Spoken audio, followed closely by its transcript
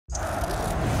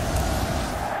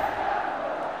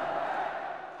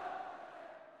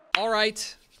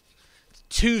right. It's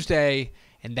Tuesday,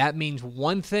 and that means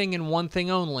one thing and one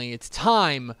thing only. It's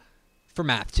time for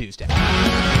Math Tuesday.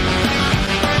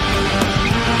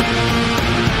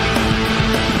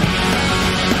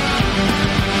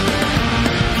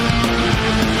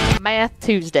 Math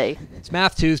Tuesday. It's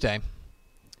Math Tuesday.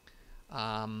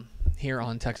 Here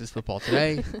on Texas Football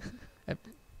Today.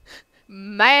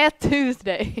 Math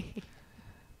Tuesday.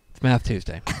 It's Math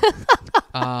Tuesday.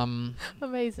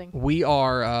 Amazing. We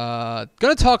are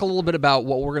going to talk a little bit about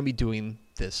what we're going to be doing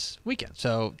this weekend.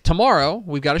 So tomorrow,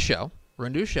 we've got a show. We're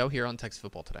going to do a show here on Texas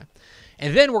Football Today.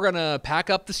 And then we're going to pack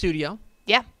up the studio.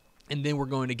 Yeah. And then we're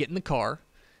going to get in the car, and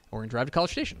we're going to drive to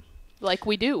College Station. Like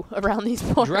we do around these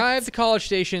parts. Drive to College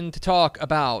Station to talk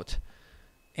about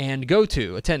and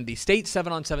attend the state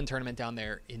 7-on-7 tournament down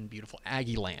there in beautiful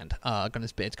Aggie Land.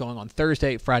 It's going on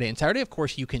Thursday, Friday, and Saturday. Of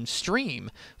course, you can stream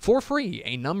for free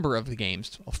a number of the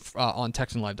games on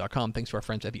TexanLive.com, thanks to our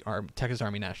friends at the Texas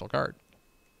Army National Guard.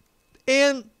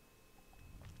 And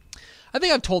I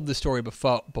think I've told this story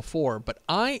before, but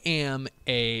I am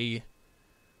a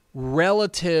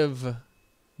relative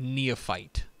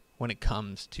neophyte when it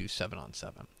comes to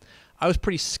 7-on-7. I was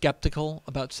pretty skeptical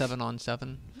about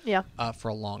 7-on-7 for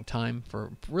a long time,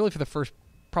 for the first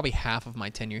probably half of my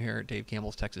tenure here at Dave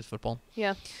Campbell's Texas Football.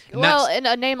 Yeah. And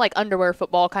a name like underwear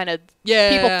football kind of, yeah,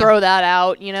 people throw that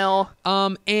out, you know.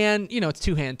 And, it's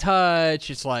two-hand touch.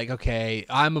 It's like, okay,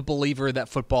 I'm a believer that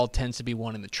football tends to be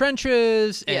won in the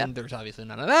trenches, and there's obviously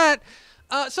none of that.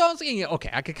 So I was thinking, okay,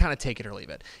 I could kind of take it or leave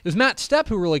it. It was Matt Stepp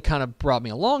who really kind of brought me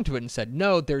along to it and said,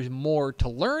 no, there's more to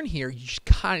learn here. You just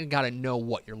kind of got to know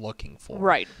what you're looking for.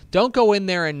 Right. Don't go in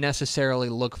there and necessarily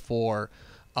look for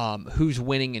who's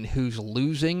winning and who's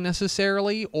losing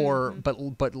necessarily, but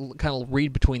kind of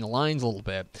read between the lines a little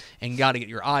bit, and got to get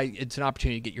your eye. It's an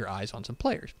opportunity to get your eyes on some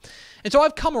players. And so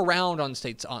I've come around on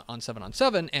states on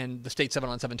 7-on-7, and the state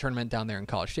 7-on-7 tournament down there in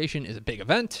College Station is a big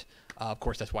event. Of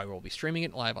course, that's why we'll be streaming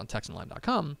it live on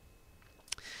TexanLive.com.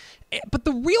 But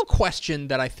the real question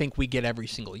that I think we get every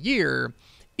single year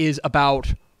is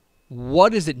about,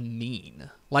 what does it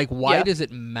mean? Like, why does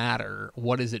it matter?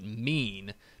 What does it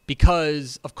mean?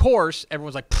 Because, of course,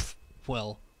 everyone's like,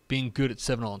 well, being good at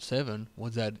 7-on-7,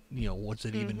 what's that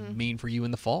even mean for you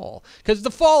in the fall? Because the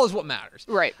fall is what matters.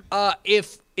 Right.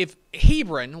 If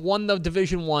Hebron won the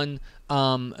Division I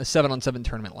 7-on-7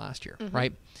 tournament last year,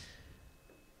 right?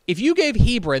 If you gave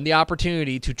Hebron the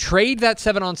opportunity to trade that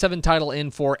 7-on-7 title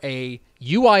in for a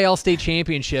UIL state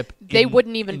championship, they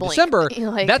wouldn't even blink. December.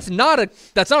 That's not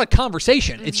a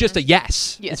conversation. It's just a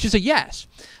yes. It's just a yes.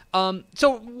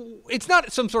 So it's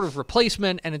not some sort of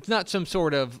replacement, and it's not some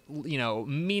sort of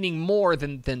meaning more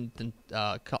than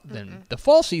the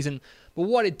fall season. But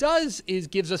what it does is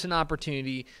gives us an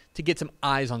opportunity to get some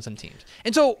eyes on some teams.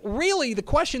 And so really the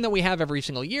question that we have every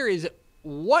single year is,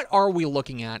 what are we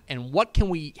looking at, and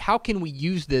how can we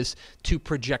use this to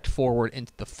project forward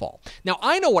into the fall? Now,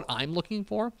 I know what I'm looking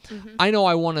for. I know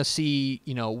I want to see,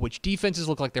 which defenses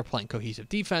look like they're playing cohesive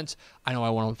defense. I know I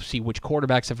want to see which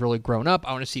quarterbacks have really grown up.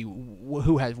 I want to see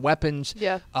who has weapons.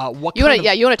 Yeah. You want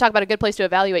to talk about a good place to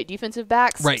evaluate defensive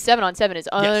backs? Right. 7-on-7 is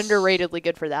underratedly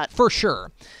good for that. For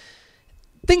sure.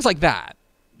 Things like that.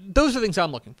 Those are things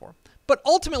I'm looking for. But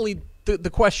ultimately,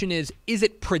 the question is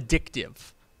it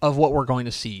predictive of what we're going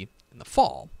to see in the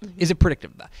fall? Is it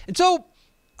predictive of that? And so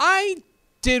I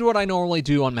did what I normally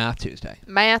do on Math Tuesday.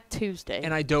 Math Tuesday.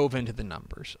 And I dove into the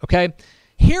numbers, okay?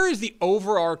 Here is the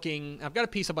overarching, I've got a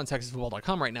piece up on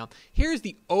TexasFootball.com right now. Here's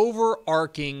the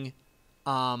overarching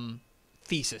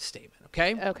thesis statement,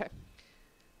 okay? Okay.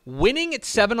 Winning at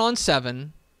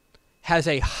 7-on-7 has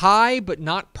a high but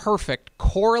not perfect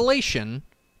correlation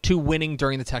to winning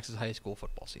during the Texas high school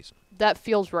football season. That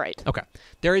feels right. Okay.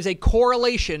 There is a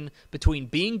correlation between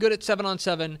being good at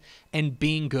 7-on-7 and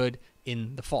being good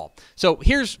in the fall. So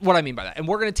here's what I mean by that. And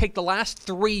we're going to take the last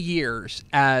 3 years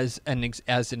as an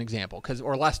example, it's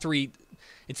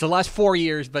the last 4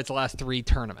 years, but it's the last 3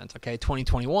 tournaments, okay?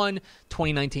 2021,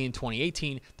 2019,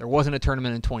 2018. There wasn't a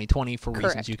tournament in 2020 for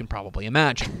reasons you can probably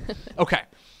imagine. Okay.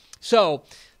 So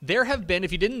there have been,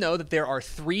 if you didn't know, that there are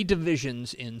 3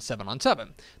 divisions in 7-on-7.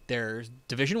 There's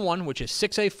Division I, which is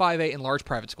 6A, 5A, and large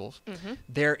private schools.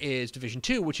 There is Division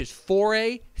II, which is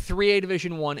 4A, 3A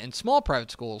Division I, and small private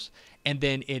schools. And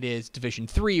then it is Division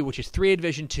III, which is 3A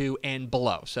Division II and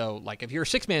below. So, like, if you're a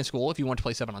 6-man school, if you want to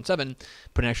play 7-on-7,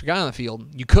 put an extra guy on the field,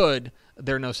 you could.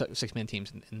 There are no 6-man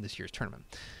teams in this year's tournament.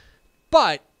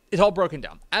 But it's all broken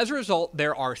down. As a result,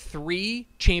 there are 3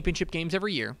 championship games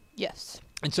every year. Yes.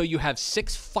 And so you have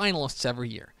 6 finalists every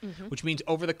year, which means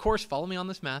over the course, follow me on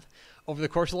this math, over the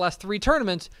course of the last 3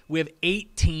 tournaments, we have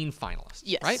 18 finalists.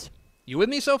 Yes. Right? You with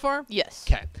me so far? Yes.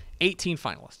 Okay. 18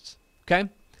 finalists. Okay?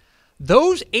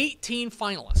 Those 18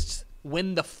 finalists,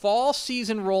 when the fall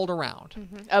season rolled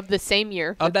around, Of the same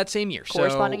year. of that same year.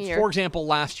 Corresponding So, year. for example,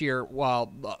 last year,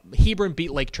 Hebron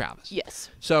beat Lake Travis. Yes.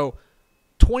 So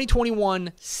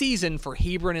 2021 season for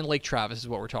Hebron and Lake Travis is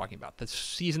what we're talking about. The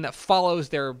season that follows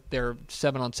their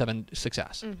 7-on-7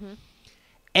 success.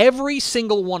 Every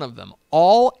single one of them,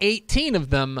 all 18 of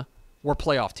them, were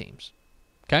playoff teams.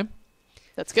 Okay?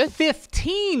 That's good.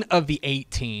 15 of the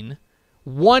 18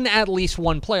 won at least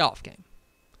one playoff game.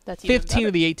 That's even 15 better.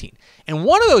 of the 18. And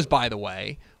one of those, by the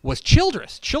way, was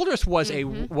Childress. Childress was a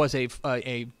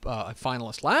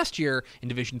finalist last year in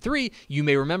Division 3. You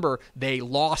may remember they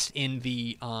lost in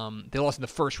the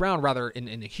first round, rather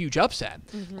in a huge upset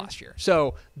last year.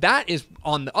 So that is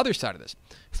on the other side of this.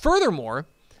 Furthermore,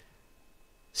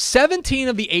 17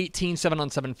 of the 18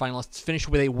 7-on-7 finalists finished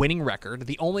with a winning record.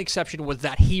 The only exception was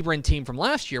that Hebron team from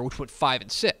last year, which went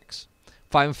 5-6.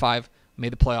 5-5,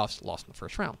 made the playoffs, lost in the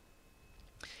first round.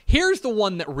 Here's the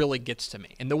one that really gets to me,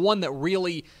 and the one that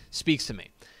really speaks to me.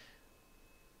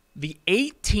 The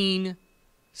 18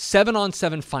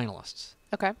 7-on-7 finalists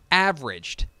Okay.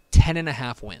 averaged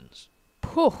 10.5 wins.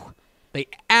 Whew. They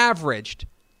averaged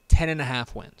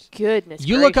 10.5 wins. Goodness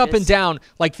You look up and gracious. down,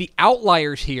 like the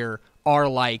outliers here are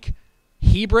like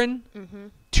Hebron,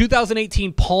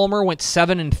 2018 Palmer went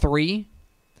 7-3,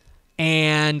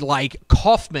 and like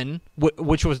Kaufman,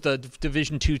 which was the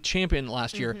Division II champion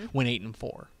last year, went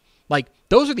 8-4. Like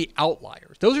those are the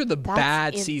outliers. Those are the That's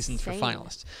bad seasons for insane.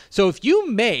 finalists. So if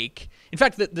you make, in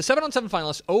fact, the 7-on-7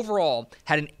 finalists overall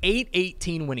had an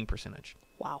 8-18 winning percentage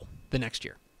Wow. the next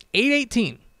year.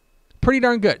 8-18. Pretty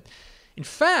darn good. In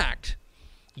fact,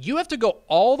 you have to go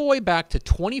all the way back to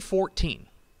 2014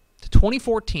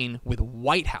 with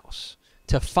White House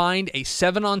to find a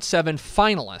 7-on-7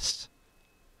 finalist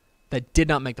that did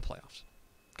not make the playoffs.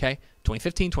 Okay?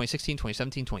 2015, 2016,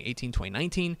 2017, 2018,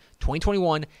 2019,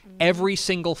 2021, every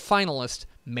single finalist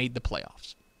made the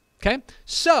playoffs. Okay?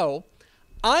 So,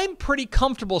 I'm pretty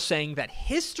comfortable saying that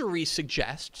history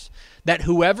suggests that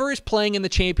whoever is playing in the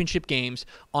championship games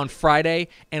on Friday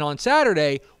and on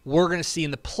Saturday, we're going to see in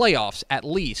the playoffs at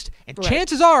least. And Right.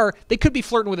 chances are they could be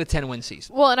flirting with a 10-win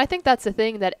season. Well, and I think that's the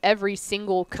thing that every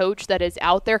single coach that is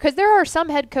out there, because there are some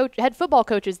head football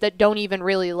coaches that don't even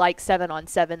really like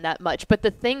 7-on-7 that much. But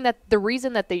the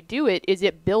reason that they do it is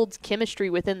it builds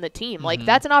chemistry within the team. Like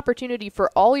that's an opportunity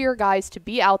for all your guys to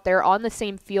be out there on the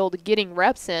same field getting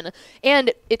reps in.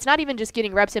 And it's not even just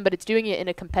getting reps in, but it's doing it in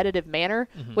a competitive manner,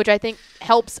 which I think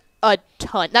helps a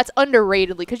ton. That's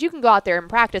underratedly, because you can go out there and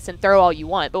practice and throw all you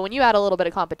want, but when you add a little bit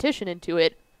of competition into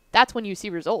it, that's when you see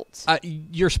results.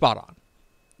 You're spot on.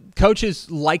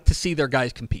 Coaches like to see their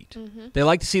guys compete. They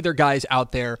like to see their guys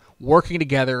out there working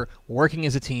together, working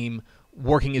as a team,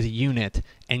 working as a unit,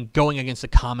 and going against a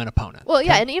common opponent. Well,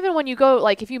 yeah, and even when you go,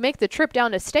 like, if you make the trip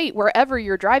down to state, wherever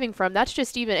you're driving from, that's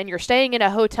just even, and you're staying in a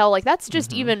hotel, like, that's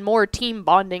just even more team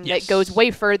bonding Yes. that goes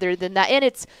way further than that. And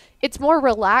it's more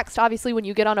relaxed. Obviously, when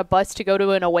you get on a bus to go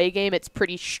to an away game, it's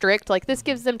pretty strict. Like, this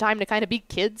gives them time to kind of be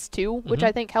kids, too, which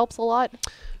I think helps a lot.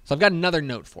 So I've got another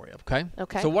note for you, okay?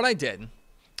 Okay. So what I did,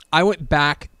 I went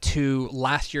back to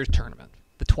last year's tournament,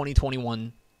 the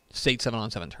 2021 State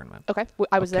 7-on-7 tournament. Okay,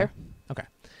 I was there. Okay.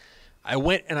 I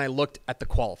went and I looked at the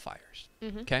qualifiers.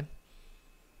 Okay.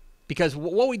 Because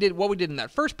what we did in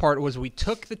that first part was we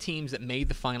took the teams that made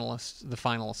the finals,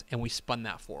 and we spun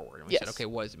that forward. And we said, Yes. okay,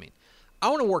 what does it mean? I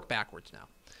want to work backwards now.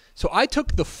 So I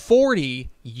took the 40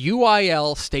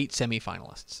 UIL state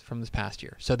semifinalists from this past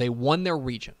year. So they won their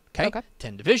region. Okay.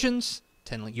 10 divisions,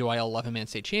 10 UIL 11-man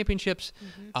state championships,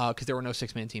 because there were no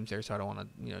 6-man teams there, so I don't want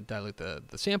to dilute the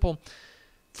sample.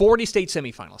 40 state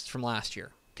semifinalists from last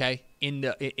year. Okay,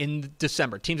 in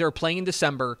December, teams that were playing in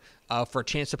December for a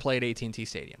chance to play at AT&T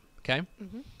Stadium. Okay,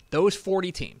 those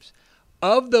 40 teams.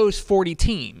 Of those 40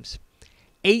 teams,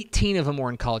 18 of them were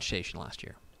in College Station last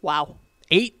year. Wow.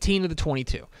 18 of the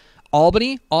 22.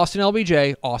 Albany, Austin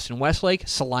LBJ, Austin Westlake,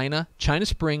 Salina, China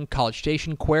Spring, College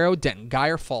Station, Cuero, Denton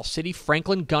Guyer, Falls City,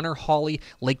 Franklin, Gunner, Hawley,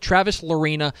 Lake Travis,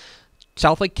 Lorena,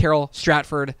 South Lake Carroll,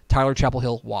 Stratford, Tyler, Chapel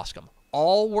Hill, Wascom.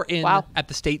 All were in at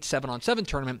the state 7-on-7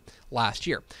 tournament last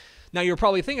year. Now, you're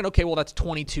probably thinking, okay, well, that's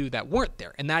 22 that weren't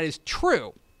there. And that is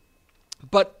true.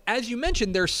 But as you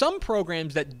mentioned, there's some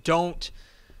programs that don't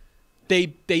 –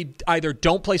 they either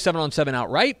don't play 7-on-7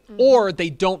 outright or they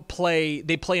don't play –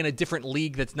 they play in a different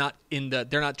league that's not in the –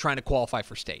 they're not trying to qualify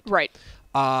for state. Right.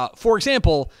 For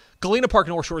example, Galena Park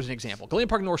North Shore is an example. Galena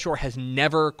Park North Shore has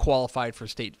never qualified for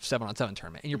state 7-on-7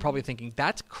 tournament. And you're probably thinking,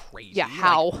 that's crazy. Yeah,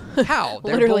 how? Like, how?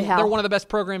 Literally how? They're one of the best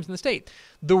programs in the state.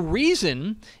 The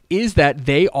reason is that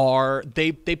they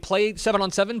play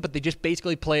 7-on-7, but they just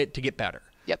basically play it to get better.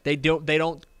 Yep. They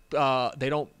don't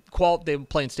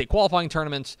play in state qualifying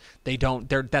tournaments.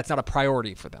 That's not a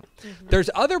priority for them. Mm-hmm. There's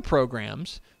other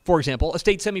programs. For example, a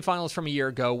state semifinalist from a year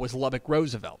ago was Lubbock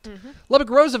Roosevelt. Mm-hmm.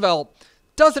 Lubbock Roosevelt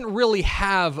doesn't really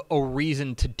have a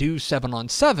reason to do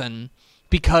 7-on-7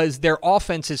 because their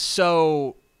offense is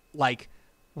so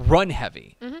run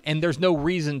heavy, and there's no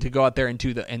reason to go out there and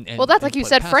do the and well, that's and like you play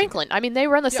said, the Franklin. game. I mean, they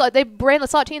ran the SWAT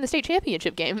team in the state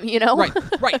championship game.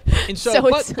 Right. And so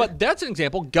but that's an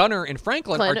example. Gunner and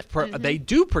Franklin they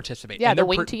do participate. Yeah, and they're the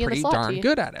wing tee and the pretty SWAT darn tee.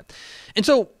 good at it. And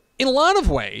so, in a lot of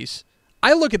ways,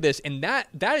 I look at this, and that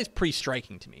is pretty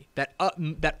striking to me. That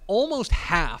almost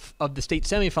half of the state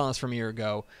semifinalists from a year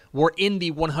ago were in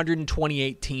the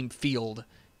 128 team field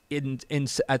at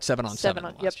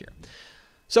 7-on-7 last year.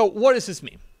 So what does this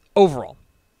mean overall?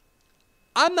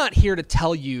 I'm not here to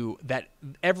tell you that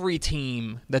every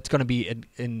team that's going to be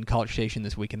in College Station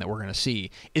this weekend that we're going to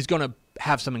see is going to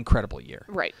have some incredible year.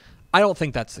 Right. I don't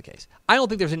think that's the case. I don't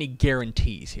think there's any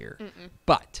guarantees here.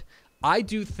 But I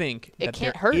do think that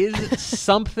there is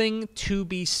something to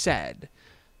be said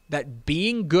that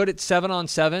being good at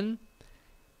 7-on-7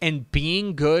 and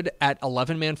being good at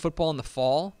 11-man football in the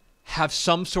fall have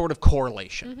some sort of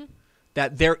correlation.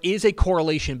 That there is a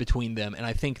correlation between them, and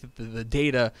I think that the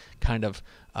data kind of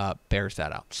bears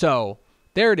that out. So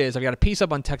there it is. I've got a piece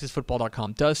up on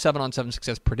TexasFootball.com. Does 7-on-7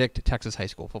 success predict Texas high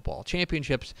school football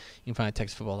championships? You can find it at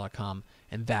TexasFootball.com,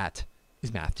 and that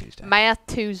is Math Tuesday. Math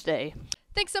Tuesday.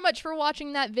 Thanks so much for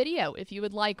watching that video. If you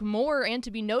would like more and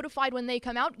to be notified when they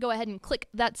come out, go ahead and click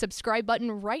that subscribe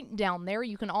button right down there.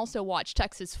 You can also watch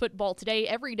Texas Football Today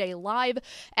every day live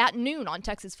at noon on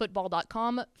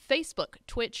TexasFootball.com, Facebook,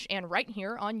 Twitch, and right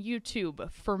here on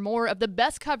YouTube. For more of the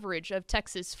best coverage of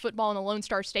Texas football in the Lone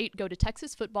Star State, go to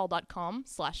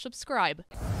TexasFootball.com/subscribe.